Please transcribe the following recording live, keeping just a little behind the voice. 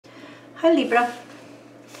Hi Libra,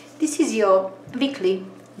 this is your weekly,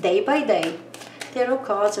 day by day, tarot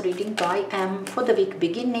cards reading by M for the week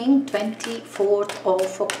beginning 24th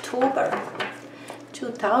of October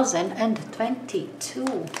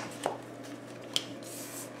 2022.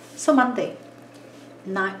 So Monday,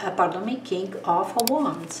 King of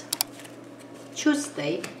Wands.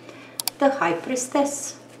 Tuesday, the High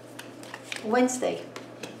Priestess. Wednesday,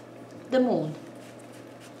 the Moon.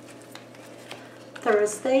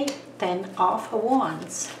 Thursday, 10 of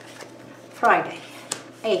Wands. Friday,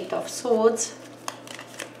 8 of Swords.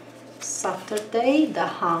 Saturday, the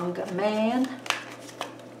Hanged Man.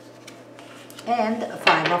 And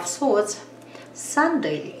 5 of Swords.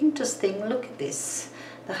 Sunday, interesting, look at this.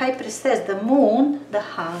 The High Priestess, the Moon, the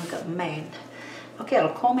Hanged Man. Okay, I'll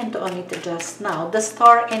comment on it just now. The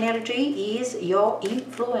star energy is your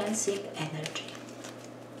influencing energy.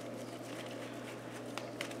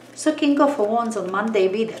 So King of Wands on Monday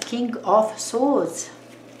with King of Swords.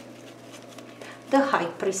 The High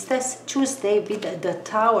Priestess Tuesday with the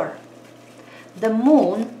Tower. The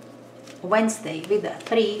Moon Wednesday with the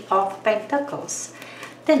 3 of Pentacles.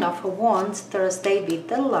 10 of Wands Thursday with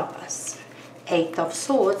the Lovers. 8 of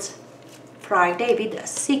Swords Friday with the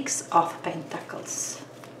 6 of Pentacles.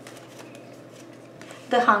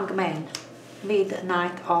 The Hanged Man with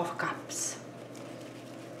Knight of Cups.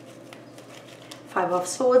 5 of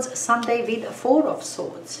Swords Sunday with 4 of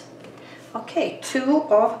Swords. Okay, 2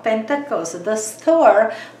 of Pentacles, the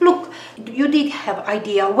Star. Look, you did have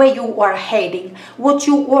idea where you are heading, what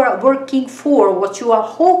you are working for, what you are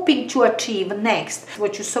hoping to achieve next,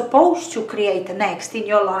 what you're supposed to create next in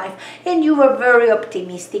your life, and you were very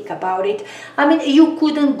optimistic about it. I mean, you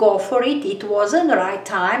couldn't go for it, it wasn't the right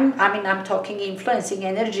time. I mean, I'm talking influencing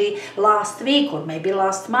energy last week or maybe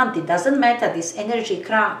last month, it doesn't matter. This energy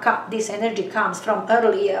comes from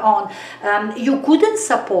earlier on. You couldn't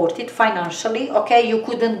support it financially. Okay, you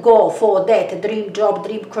couldn't go for that dream job,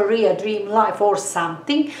 dream career, dream life or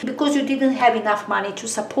something because you didn't have enough money to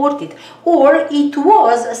support it, or it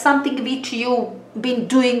was something which you been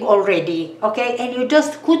doing already, okay, and you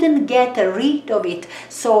just couldn't get rid of it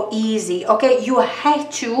so easy. Okay, you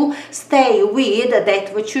had to stay with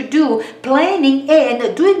that what you do, planning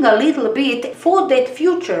and doing a little bit for that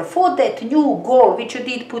future, for that new goal which you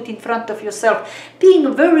did put in front of yourself,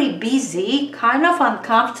 being very busy, kind of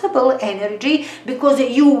uncomfortable energy because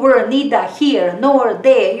you were neither here nor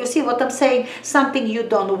there. You see what I'm saying? Something you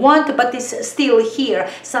don't want but is still here,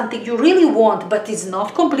 something you really want but is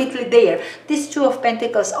not completely there. This Two of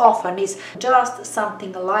Pentacles often is just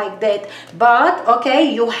something like that, but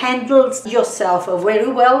okay, you handled yourself very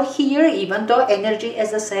well here, even though energy,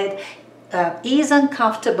 as I said, is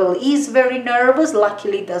uncomfortable, is very nervous.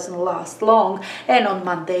 Luckily it doesn't last long. And on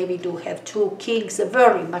Monday we do have 2 kings,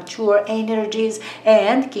 very mature energies,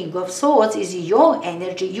 and King of Swords is your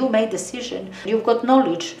energy. You made decision, you've got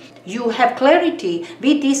knowledge, you have clarity.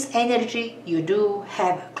 With this energy you do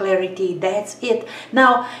have clarity, that's it.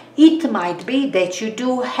 Now it might be that you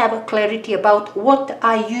do have clarity about what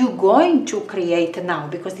are you going to create now,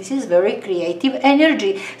 because this is very creative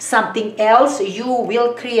energy. Something else you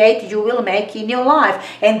will create, you will make in your life,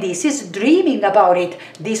 and this is dreaming about it.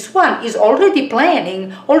 This one is already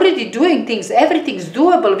planning, already doing things. Everything's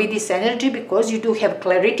doable with this energy because you do have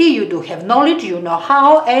clarity, you do have knowledge, you know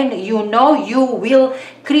how, and you know you will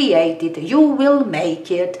create it, you will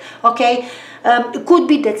make it. Okay, it could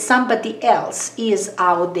be that somebody else is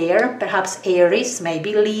out there, perhaps Aries,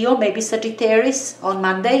 maybe Leo, maybe Sagittarius on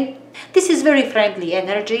Monday. This is very friendly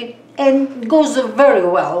energy and goes very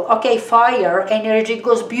well. Okay, fire energy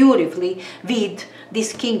goes beautifully with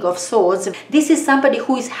this King of Swords. This is somebody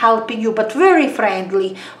who is helping you, but very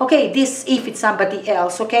friendly. Okay, this, if it's somebody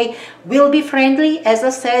else, okay, will be friendly, as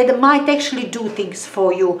I said, might actually do things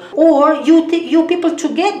for you, or you people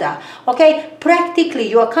together. Okay, practically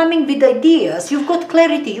you are coming with ideas, you've got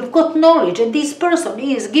clarity, you've got knowledge, and this person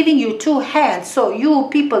is giving you 2 hands. So you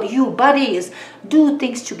people, you buddies, do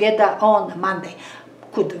things together on Monday.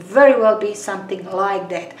 Could very well be something like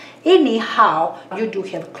that. Anyhow, you do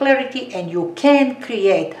have clarity and you can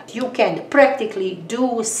create, you can practically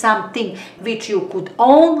do something which you could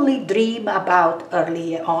only dream about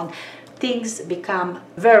earlier on. Things become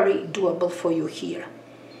very doable for you here.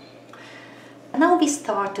 Now we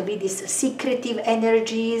start with these secretive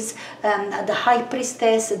energies, the High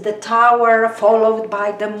Priestess, the Tower, followed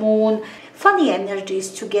by the Moon. funny energies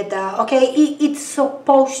together, okay? It's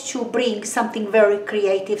supposed to bring something very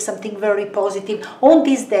creative, something very positive. On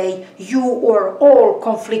this day, you are all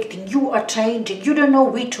conflicting, you are changing, you don't know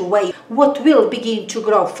which way, what will begin to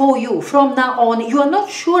grow for you from now on. You are not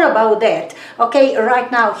sure about that, okay,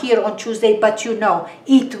 right now here on Tuesday, but you know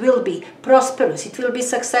it will be prosperous, it will be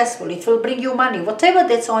successful, it will bring you money, whatever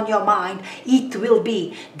that's on your mind, it will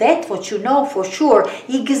be. That's what you know for sure.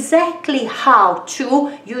 Exactly how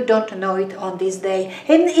to, you don't know it on this day,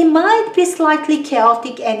 and it might be slightly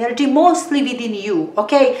chaotic energy, mostly within you,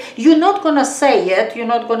 okay? You're not gonna say it, you're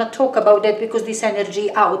not gonna talk about that, because this energy,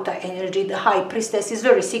 outer energy, the high priestess, is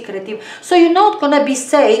very secretive, so you're not gonna be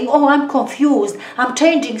saying, oh, I'm confused, I'm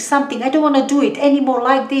changing something, I don't want to do it anymore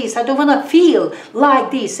like this, I don't want to feel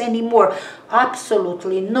like this anymore.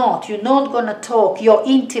 Absolutely not. You're not gonna talk your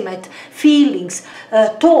intimate feelings,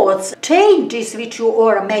 thoughts, changes which you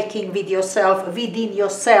are making with yourself, within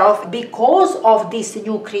yourself, because of this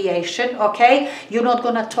new creation, okay? You're not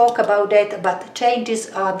gonna talk about that, but changes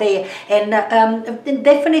are there, and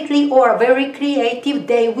definitely are very creative.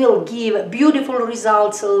 They will give beautiful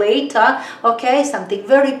results later, okay? Something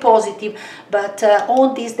very positive, but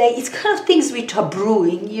on this day, it's kind of things which are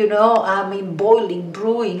brewing, you know, I mean, boiling,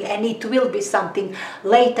 brewing, and it will be something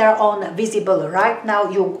later on visible. Right now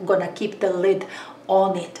you're gonna keep the lid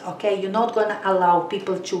on it, okay? You're not gonna allow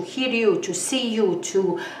people to hear you, to see you,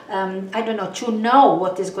 to I don't know, to know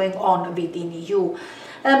what is going on within you.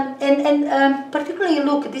 Particularly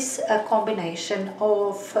look, this combination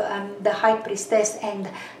of the High Priestess and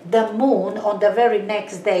the Moon on the very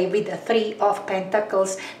next day with the Three of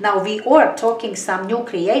Pentacles. Now we are talking some new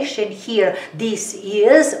creation here. This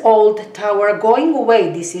is old tower going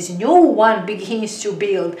away. This is new one begins to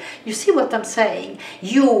build. You see what I'm saying?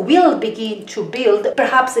 You will begin to build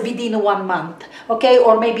perhaps within 1 month, okay?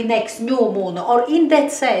 Or maybe next new moon. Or in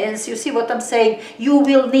that sense, you see what I'm saying? You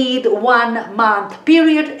will need 1 month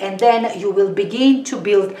period, and then you will begin to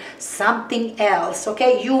build something else,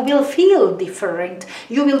 okay? You will feel different.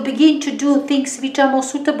 You will begin to do things which are more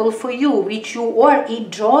suitable for you, which you are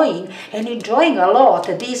enjoying, and enjoying a lot.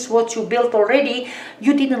 This, what you built already,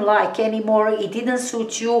 you didn't like anymore, it didn't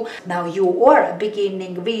suit you. Now you are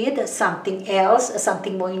beginning with something else,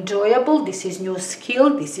 something more enjoyable. This is new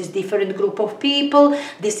skill, this is different group of people,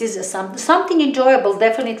 this is something enjoyable.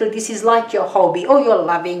 Definitely this is like your hobby, or you're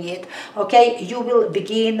loving it, okay? You will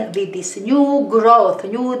begin with this new growth,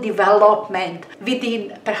 new development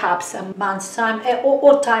within perhaps a month's time,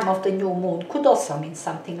 or time of the new moon. Could also mean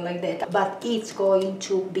something like that, but it's going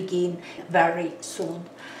to begin very soon.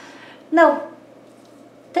 Now,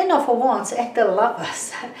 Ten of Wands at the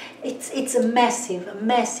Lovers, it's a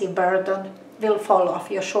massive burden will fall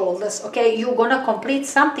off your shoulders, okay? You're gonna complete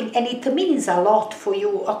something, and it means a lot for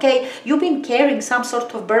you, okay? You've been carrying some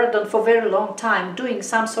sort of burden for a very long time, doing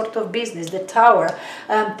some sort of business, the Tower,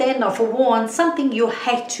 Ten of Wands, something you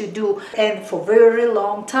had to do, and for a very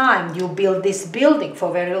long time. You built this building for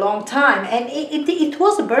a very long time, and it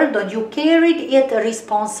was a burden. You carried it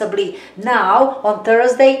responsibly. Now, on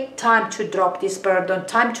Thursday, time to drop this burden,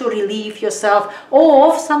 time to relieve yourself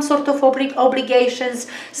of some sort of obligations,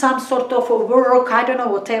 some sort of work, I don't know,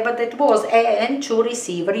 whatever that was, and to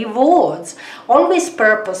receive rewards. Always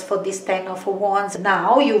purpose for this Ten of Wands.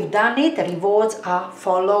 Now you've done it, rewards are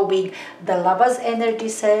following. The Lover's energy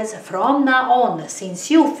says, from now on,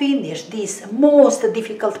 since you finished this most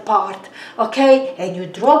difficult part, okay, and you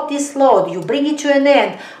drop this load, you bring it to an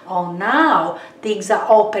end, oh, now things are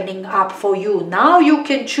opening up for you. Now you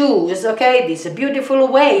can choose, okay, this beautiful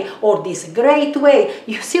way or this great way.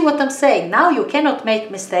 You see what I'm saying? Now you cannot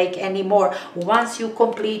make mistake anymore. Once you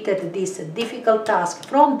completed this difficult task,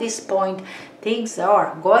 from this point, things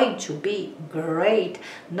are going to be great.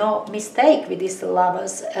 No mistake with this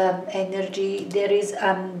Lover's energy. There is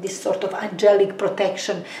this sort of angelic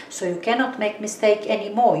protection, so you cannot make mistake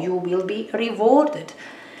anymore. You will be rewarded.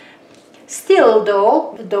 Still,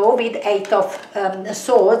 though with Eight of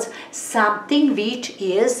Swords, something which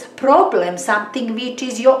is problem, something which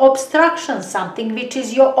is your obstruction, something which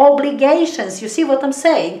is your obligations. You see what I'm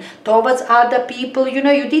saying? Towards other people, you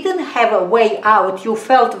know, you didn't have a way out. You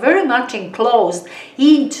felt very much enclosed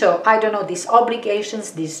into, I don't know, these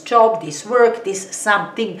obligations, this job, this work, this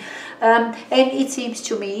something. And it seems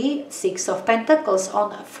to me, Six of Pentacles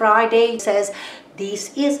on Friday says,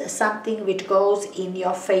 This is something which goes in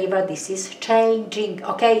your favor. This is changing,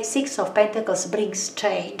 okay? Six of Pentacles brings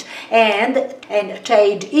change, and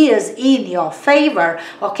change is in your favor,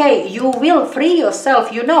 okay? You will free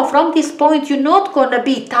yourself. You know, from this point, you're not gonna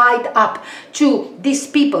be tied up to these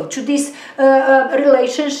people, to this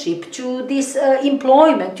relationship, to this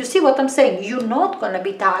employment. You see what I'm saying? You're not gonna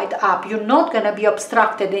be tied up. You're not gonna be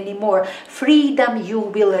obstructed anymore. Freedom you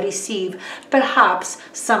will receive. Perhaps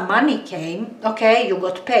some money came, okay? You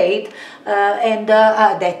got paid, and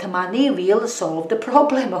that money will solve the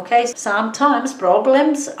problem, okay? Sometimes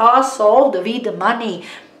problems are solved with money,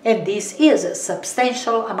 and this is a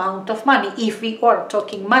substantial amount of money if we are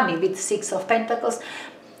talking money with Six of Pentacles.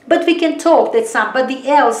 But we can talk that somebody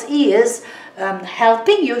else is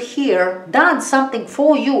helping you here, done something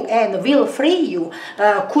for you and will free you.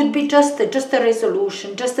 Could be just a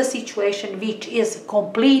resolution, just a situation which is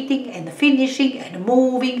completing and finishing and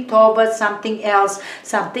moving towards something else,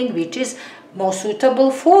 something which is more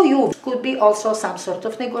suitable for you. Could be also some sort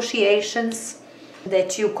of negotiations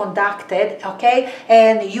that you conducted, okay,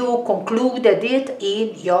 and you concluded it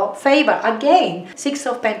in your favor. Again, Six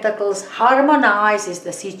of Pentacles harmonizes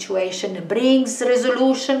the situation, brings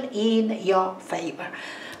resolution in your favor.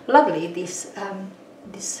 Lovely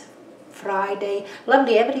this Friday,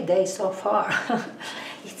 lovely every day so far.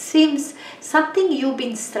 It seems something you've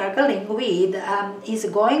been struggling with is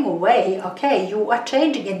going away, okay? You are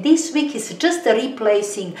changing, and this week is just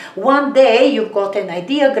replacing. One day you've got an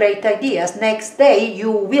idea, great ideas. Next day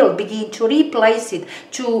you will begin to replace it,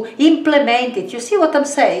 to implement it. You see what I'm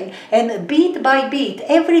saying? And bit by bit,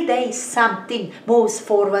 every day something moves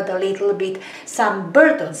forward a little bit. Some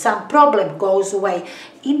burden, some problem goes away.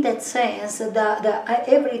 In that sense,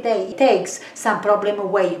 every day takes some problem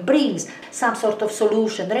away, brings some sort of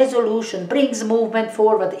solution, resolution, brings movement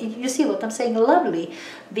forward. You see what I'm saying? A lovely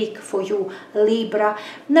week for you, Libra.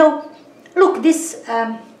 Now, look, this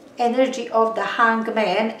energy of the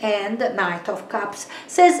Hangman and Knight of Cups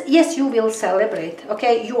says, yes, you will celebrate,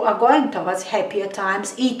 okay? You are going towards happier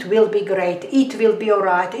times. It will be great. It will be all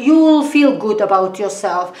right. You will feel good about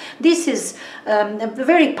yourself. This is a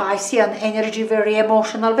very Piscean energy, very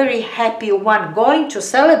emotional, very happy one. Going to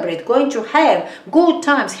celebrate, going to have good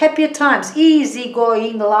times, happier times, easy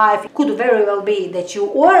going life. It could very well be that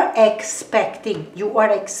you are expecting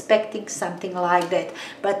something like that,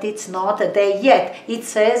 but it's not there yet. It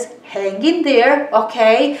says, hang in there,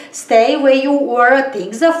 okay? Stay where you were.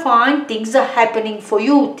 Things are fine. Things are happening for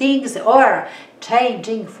you. Things are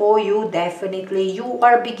changing for you, definitely. You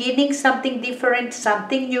are beginning something different,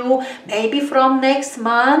 something new, maybe from next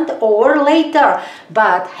month or later.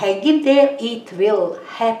 But hang in there. It will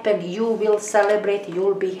happen. You will celebrate.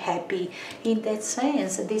 You'll be happy. In that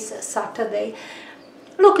sense, this Saturday.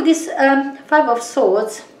 Look, this Five of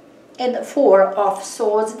Swords and Four of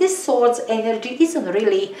Swords. This Swords energy isn't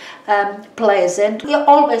really pleasant. It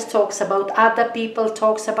always talks about other people,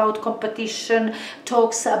 talks about competition,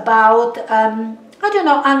 talks about I don't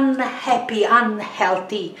know, unhappy,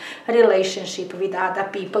 unhealthy relationship with other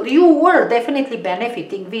people. You were definitely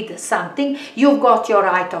benefiting with something. You've got your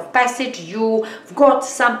rite of passage. You've got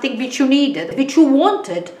something which you needed, which you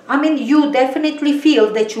wanted. I mean, you definitely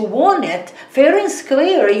feel that you want it. Fair and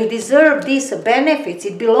square, you deserve these benefits.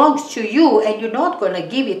 It belongs to you, and you're not going to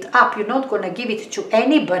give it up. You're not going to give it to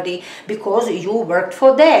anybody because you worked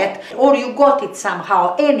for that, or you got it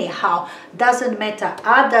somehow, anyhow. Doesn't matter.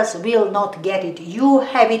 Others will not get it. You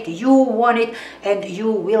have it, you want it, and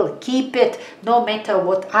you will keep it, no matter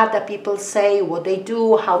what other people say, what they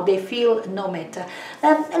do, how they feel, no matter.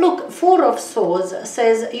 Look, Four of Swords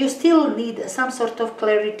says you still need some sort of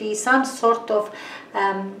clarity, some sort of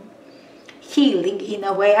healing in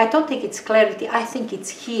a way. I don't think it's clarity, I think it's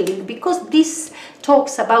healing, because this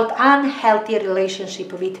talks about unhealthy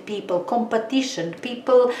relationship with people, competition,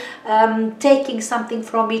 people taking something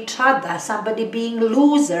from each other, somebody being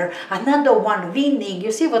loser, another one winning.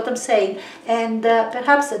 You see what I'm saying? And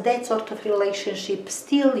perhaps that sort of relationship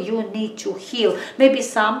still you need to heal. Maybe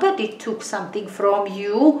somebody took something from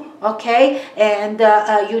you, okay, and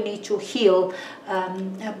you need to heal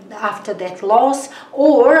after that loss,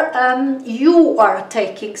 or you are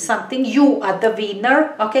taking something, you are the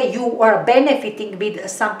winner, okay, you are benefiting with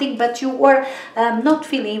something, but you are not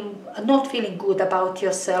feeling good about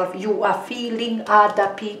yourself. You are feeling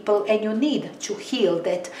other people, and you need to heal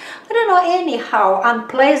that. I don't know, anyhow,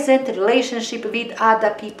 unpleasant relationship with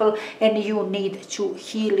other people, and you need to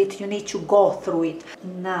heal it. You need to go through it.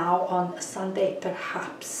 Now on Sunday,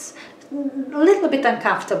 perhaps a little bit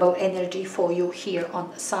uncomfortable energy for you here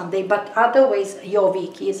on Sunday, but otherwise your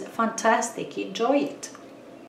week is fantastic. Enjoy it.